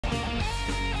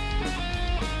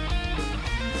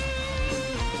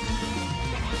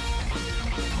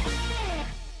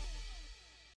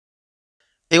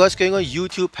Hey, what's going on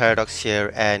YouTube? Paradox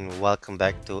here, and welcome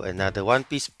back to another One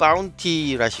Piece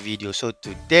Bounty Rush video. So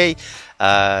today,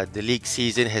 the league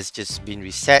season has just been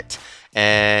reset,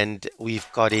 and we've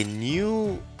got a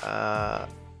new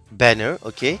banner.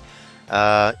 Okay,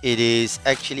 it is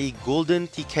actually Golden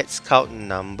Ticket Scout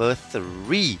number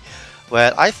 3.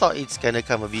 Well, I thought it's gonna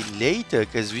come a bit later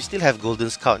because we still have Golden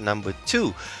Scout number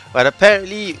 2, but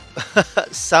apparently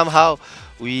somehow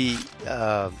we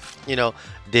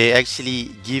they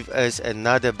actually give us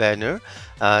another banner.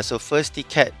 So first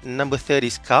ticket number 30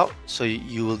 Scout, so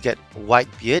you will get White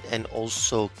Beard and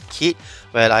also Kid.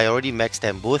 Well, I already maxed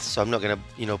them both, so I'm not gonna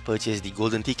purchase the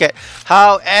golden ticket.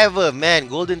 However, man,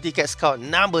 Golden Ticket Scout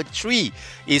number 3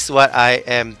 is what I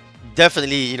am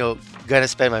definitely gonna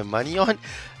spend my money on,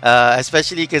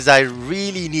 especially because I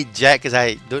really need Jack, because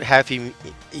I don't have him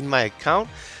in my account.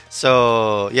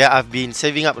 So yeah, I've been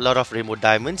saving up a lot of Rainbow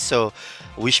Diamonds, so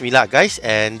wish me luck, guys,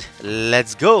 and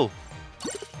let's go.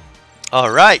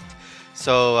 All right,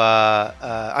 so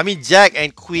I mean, Jack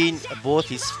and Queen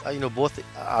both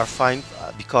are fine,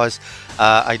 because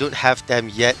I don't have them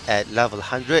yet at level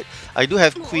 100. I do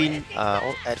have Queen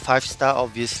at 5-star,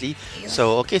 obviously.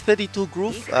 So okay, 32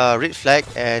 groove, red flag,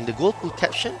 and the gold pool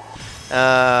caption.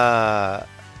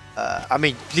 I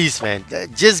mean, please, man,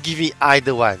 just give me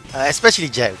either one, especially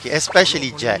Jack. Okay,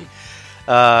 especially Jack.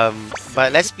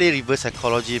 But let's play reverse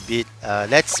psychology a bit.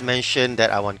 Let's mention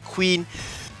that I want Queen,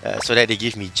 so that they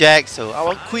give me Jack. So I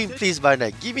want Queen, please,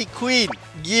 Bandai. Give me Queen.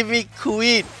 Give me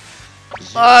Queen.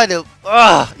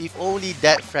 If only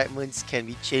that fragments can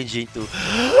be changed into.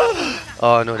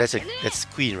 Oh no, that's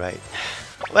Queen, right?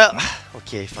 Well,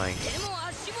 okay, fine.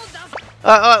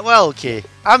 Well, okay.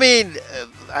 I mean,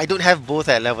 I don't have both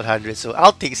at level 100, so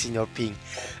I'll take Senior Ping.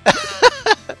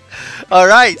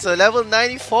 Alright, so level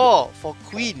 94 for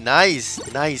Queen. Nice,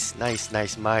 nice, nice,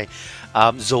 nice. My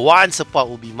Zoan support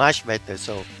will be much better.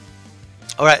 So,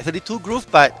 alright, 32 groove,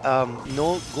 but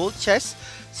no gold chest.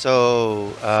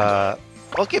 So,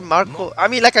 okay, Marco. I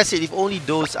mean, like I said, if only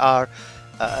those are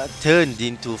turned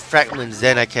into fragments,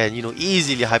 then I can,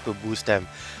 easily hyper boost them.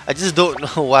 I just don't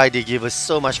know why they give us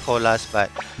so much colas,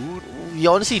 but we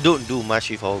honestly don't do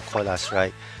much with our colas,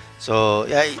 right? So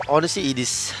yeah, honestly, it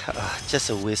is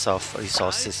just a waste of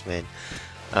resources, man.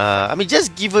 I mean,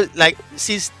 just give it, like,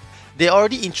 since they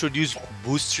already introduced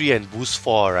boost 3 and boost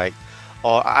 4, right?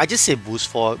 Or I just say boost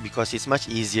 4 because it's much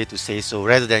easier to say so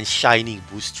rather than shining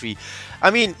boost 3. I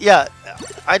mean, yeah,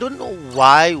 I don't know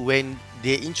why when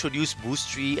they introduce boost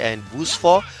 3 and boost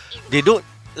 4, they don't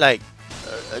like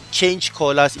change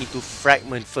colas into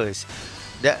fragment first.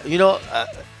 That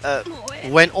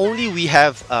when only we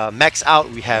have max out,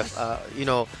 we have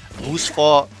boost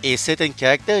for a certain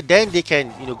character, then they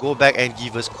can go back and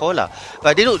give us cola,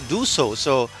 but they don't do so.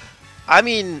 So I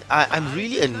mean, I'm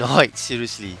really annoyed,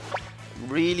 seriously,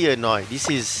 really annoyed. This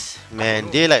is, man,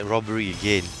 daylight robbery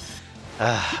again.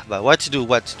 But what to do,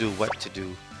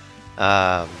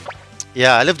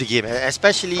 yeah, I love the game,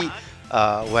 especially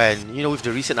when with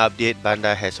the recent update,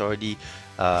 Bandai has already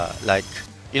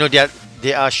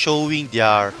they are showing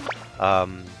their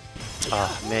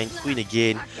man, Queen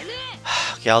again.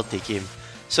 Okay, I'll take him.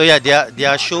 So yeah, they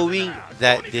are showing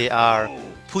that they are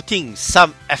putting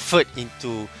some effort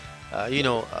into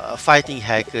fighting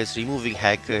hackers, removing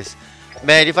hackers.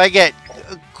 Man, if I get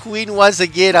Queen once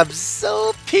again, I'm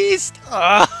so pissed.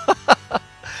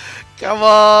 Come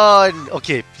on.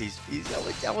 Okay, please.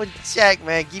 I want Jack,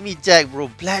 man. Give me Jack, bro.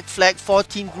 Black flag,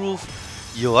 14 groove.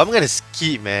 Yo, I'm gonna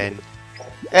skip, man.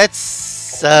 That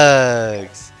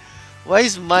sucks. Why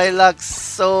is my luck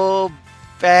so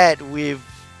bad with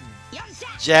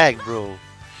Jack, bro?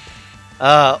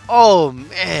 Oh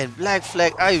man, black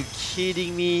flag. Are you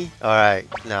kidding me? Alright,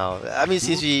 now, I mean,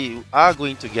 since we are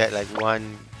going to get like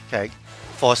one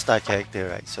 4-star character,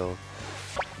 right? So,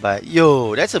 but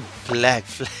yo, that's a black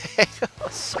flag.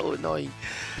 So annoying.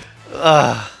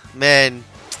 Man.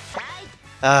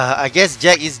 I guess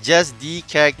Jack is just the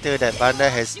character that Bandai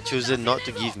has chosen not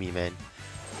to give me, man.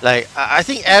 Like, I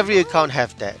think every account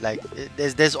have that. Like,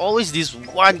 there's always this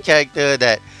one character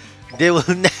that they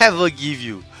will never give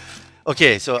you.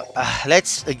 Okay, so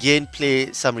let's again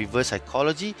play some reverse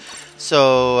psychology.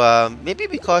 So maybe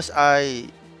because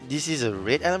this is a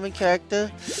red element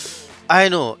character, I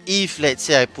know if, let's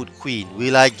say, I put Queen,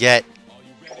 will I get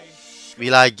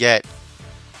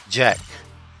Jack?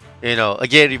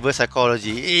 Again, reverse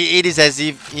psychology. It is as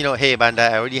if, hey,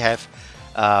 Bandai, I already have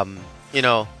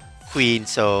Queen,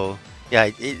 so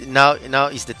yeah, now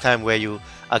is the time where you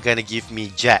are gonna give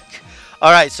me Jack.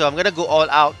 Alright, so I'm gonna go all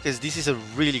out because this is a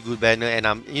really good banner, and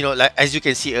I'm, like, as you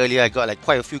can see earlier, I got like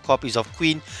quite a few copies of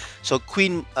Queen. So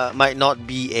Queen might not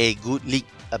be a good league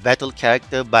a battle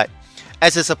character, but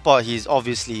as a support, he's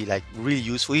obviously like really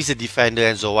useful. He's a defender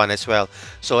and Zoan as well.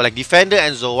 So like defender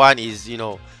and Zoan is, you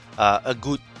know, a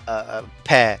good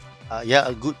pair. Yeah,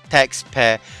 a good tax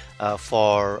pair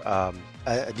for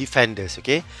defenders.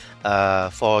 Okay,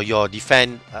 for your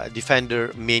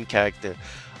defender main character.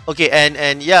 Okay,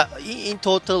 and yeah, in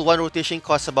total, one rotation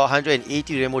costs about 180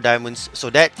 Rainbow Diamonds. So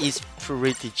that is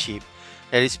pretty cheap.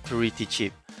 That is pretty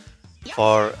cheap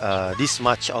for this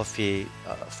much of a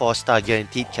 4-star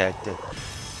guaranteed character.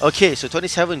 Okay, so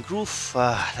 27 Groove.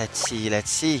 Let's see, let's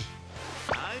see.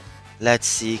 Let's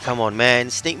see, come on, man.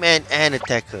 Snake Man and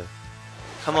Attacker.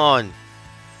 Come on.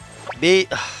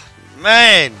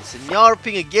 Man, Senor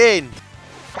Ping again.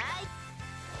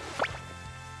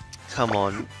 Come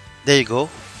on. There you go.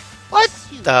 What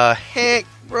the heck,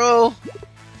 bro?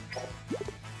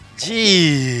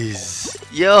 Jeez.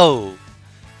 Yo.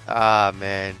 Ah,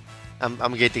 man.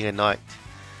 I'm getting annoyed.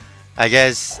 I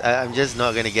guess I'm just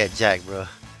not gonna get Jack, bro.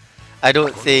 I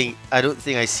don't think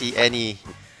I see any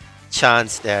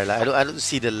chance there. Like I don't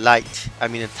see the light.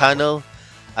 I'm in a tunnel.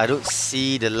 I don't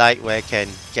see the light where I can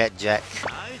get Jack.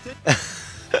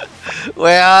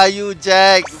 Where are you,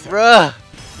 Jack, bro?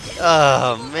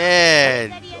 Oh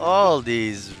man, all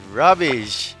these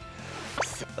rubbish.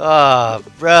 Ah,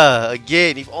 bruh,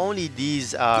 again, if only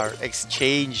these are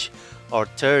exchanged or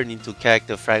turned into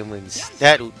character fragments,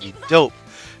 that would be dope.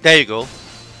 There you go.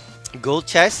 Gold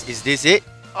chest, is this it?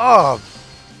 Oh,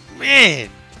 man.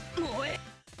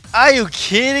 Are you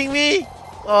kidding me?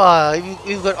 Oh,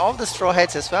 we've got all the straw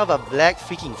hats as well, but black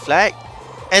freaking flag.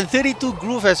 And 32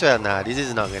 groove as well. Nah, this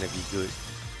is not gonna be good.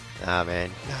 Nah,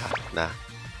 man. Nah,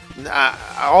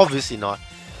 obviously not.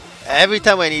 Every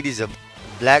time I need is a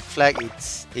black flag,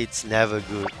 it's never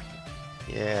good.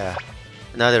 Yeah,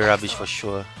 another rubbish for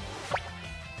sure.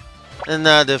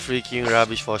 Another freaking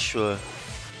rubbish for sure.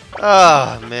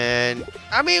 Oh man,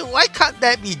 I mean, why can't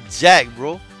that be Jack,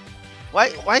 bro?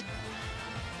 Why?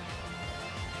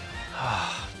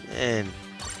 Oh, man,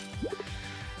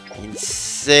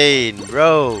 insane,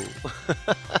 bro.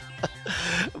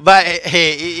 But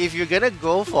hey, if you're gonna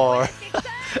go for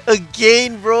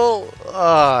again, bro,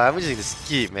 I'm just gonna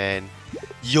skip, man.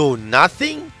 Yo,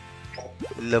 nothing?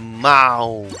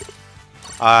 Lemao.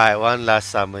 Alright, one last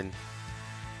summon.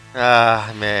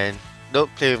 Ah, man.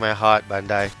 Don't play with my heart,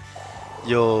 Bandai.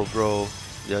 Yo, bro.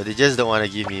 Yo, they just don't want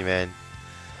to give me, man.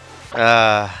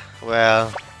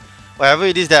 Well, whatever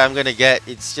it is that I'm gonna get,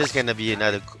 it's just gonna be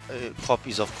another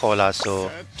copies of Cola.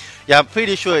 So, yeah, I'm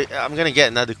pretty sure I'm gonna get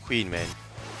another queen, man.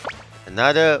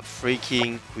 Another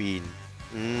freaking queen.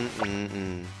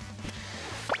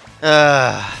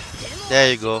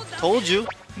 There you go. Told you.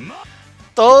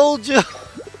 Told you.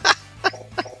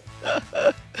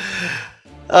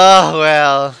 Oh,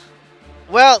 well.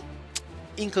 Well,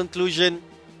 in conclusion,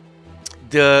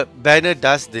 the banner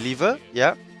does deliver.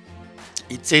 Yeah.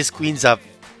 It says queens up.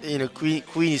 You know, queen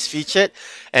is featured,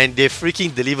 and they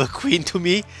freaking deliver queen to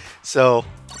me. So,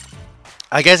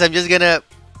 I guess I'm just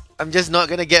not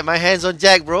gonna get my hands on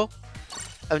Jack, bro.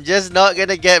 I'm just not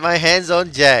gonna get my hands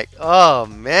on Jack. Oh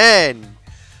man,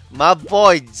 my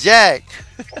boy Jack.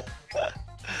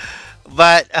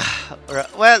 But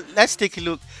well, let's take a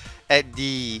look at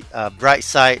the bright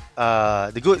side.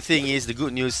 The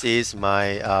good news is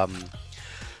my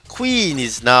queen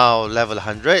is now level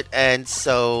 100, and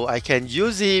so I can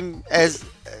use him as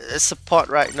a support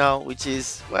right now, which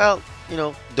is, well, you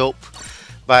know, dope.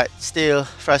 But still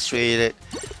frustrated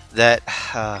that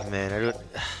man, I don't.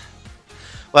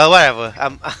 Well, whatever.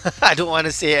 I don't want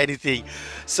to say anything.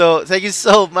 So thank you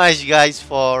so much, guys,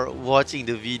 for watching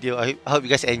the video. I hope you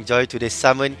guys enjoyed today's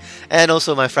summon and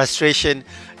also my frustration.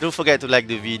 Don't forget to like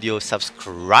the video,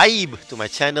 subscribe to my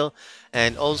channel,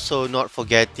 and also not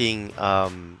forgetting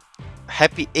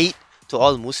happy Eid to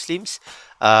all Muslims.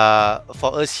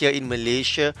 For us here in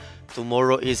Malaysia,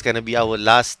 tomorrow is gonna be our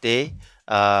last day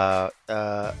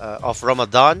of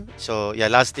Ramadan. So yeah,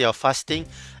 last day of fasting,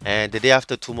 and the day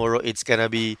after tomorrow it's gonna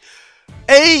be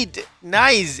Eid.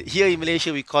 Nice. Here in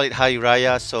Malaysia we call it Hari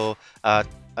Raya. So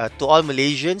to all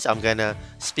Malaysians, I'm gonna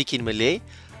speak in Malay.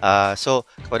 So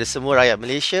kepada semua rakyat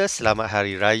Malaysia, selamat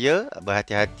Hari Raya.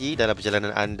 Berhati-hati dalam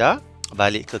perjalanan anda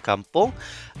balik ke kampung.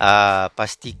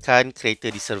 Pastikan kereta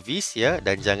diservis ya,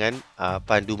 dan jangan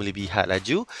pandu melebihi had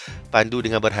laju. Pandu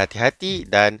dengan berhati-hati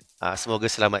dan semoga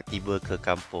selamat tiba ke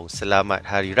kampung. Selamat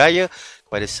Hari Raya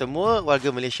kepada semua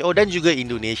warga Malaysia. Oh, dan juga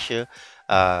Indonesia.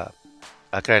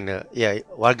 Kerana ya,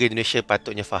 warga Indonesia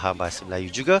patutnya faham bahasa Melayu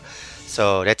juga.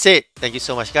 So that's it. Thank you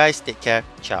so much, guys. Take care.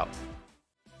 Ciao.